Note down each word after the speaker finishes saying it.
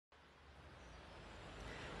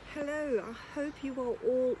Hello, I hope you are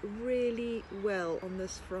all really well on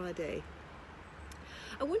this Friday.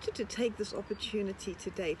 I wanted to take this opportunity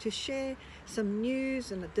today to share some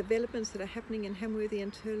news and the developments that are happening in Hamworthy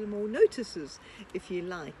and Tullamore, notices, if you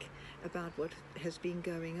like, about what has been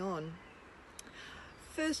going on.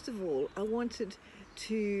 First of all, I wanted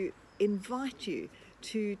to invite you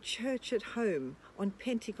to church at home on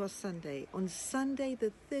Pentecost Sunday. On Sunday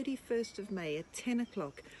the 31st of May at 10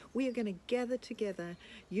 o'clock, we are going to gather together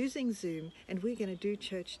using Zoom and we're going to do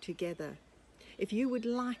church together. If you would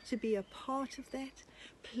like to be a part of that,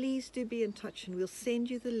 please do be in touch and we'll send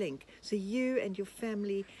you the link so you and your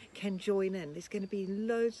family can join in. There's going to be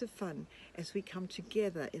loads of fun as we come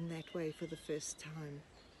together in that way for the first time.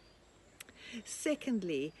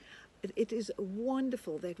 Secondly, it is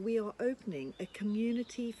wonderful that we are opening a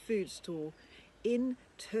community food store in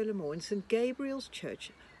Tullamore, in St. Gabriel's Church,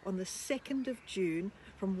 on the 2nd of June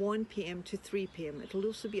from 1 p.m. to 3 p.m. It will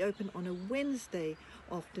also be open on a Wednesday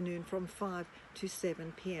afternoon from 5 to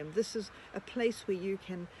 7 p.m. This is a place where you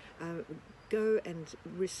can go and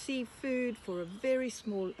receive food for a very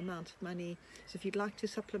small amount of money. So if you'd like to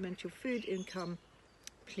supplement your food income,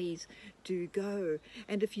 please do go.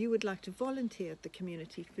 And if you would like to volunteer at the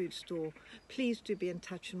community food store, please do be in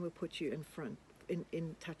touch and we'll put you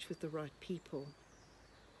in touch with the right people.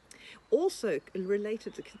 Also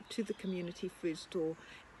related to the community food store,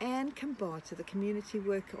 Anne Kambata, the community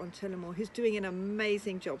worker on Tullamore, who's doing an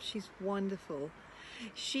amazing job. She's wonderful.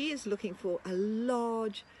 She is looking for a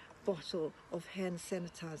large bottle of hand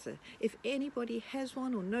sanitizer. If anybody has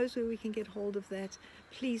one or knows where we can get hold of that,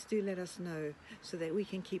 please do let us know so that we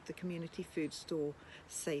can keep the community food store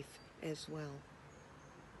safe as well.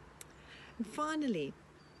 And finally,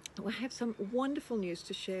 I have some wonderful news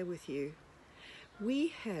to share with you.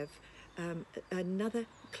 We have another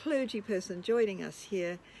clergy person joining us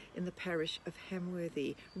here in the parish of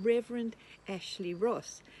Hamworthy, Reverend Ashley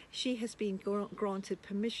Ross. She has been granted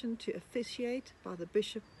permission to officiate by the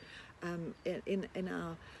bishop in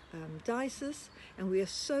our diocese, and we are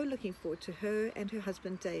so looking forward to her and her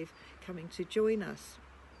husband Dave coming to join us.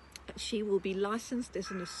 She will be licensed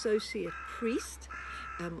as an associate priest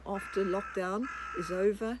after lockdown is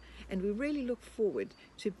over, and we really look forward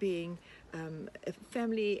to being a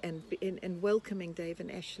family and welcoming Dave and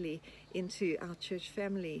Ashley into our church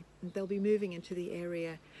family. And they'll be moving into the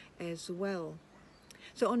area as well.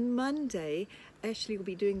 So on Monday, Ashley will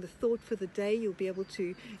be doing the thought for the day. You'll be able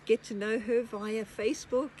to get to know her via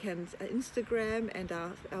Facebook and Instagram and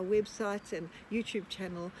our website and YouTube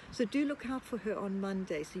channel. So do look out for her on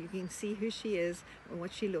Monday so you can see who she is and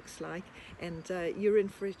what she looks like. And you're in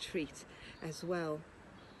for a treat as well.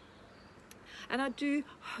 And I do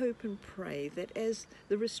hope and pray that as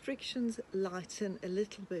the restrictions lighten a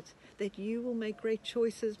little bit, that you will make great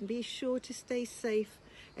choices. Be sure to stay safe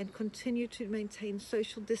and continue to maintain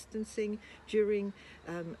social distancing during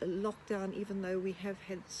lockdown, even though we have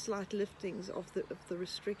had slight liftings of the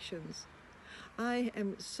restrictions. I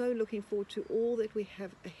am so looking forward to all that we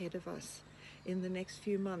have ahead of us in the next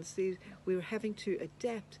few months. We're having to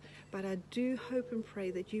adapt, but I do hope and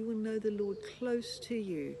pray that you will know the Lord close to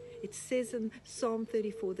you. It says in Psalm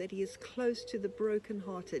 34 that he is close to the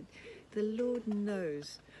brokenhearted. The Lord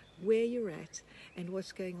knows where you're at and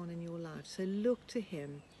what's going on in your life. So look to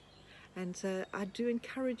him. And I do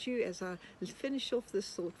encourage you, as I finish off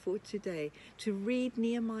this thought for today, to read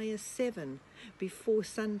Nehemiah 7 before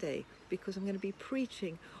Sunday, because I'm going to be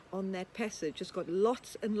preaching on that passage. It's got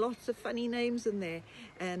lots and lots of funny names in there,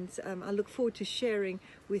 and I look forward to sharing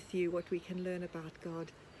with you what we can learn about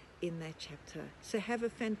God in that chapter. So have a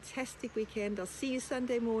fantastic weekend. I'll see you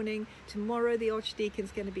Sunday morning. Tomorrow the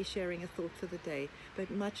Archdeacon's going to be sharing a thought for the day.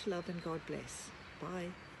 But much love and God bless. Bye.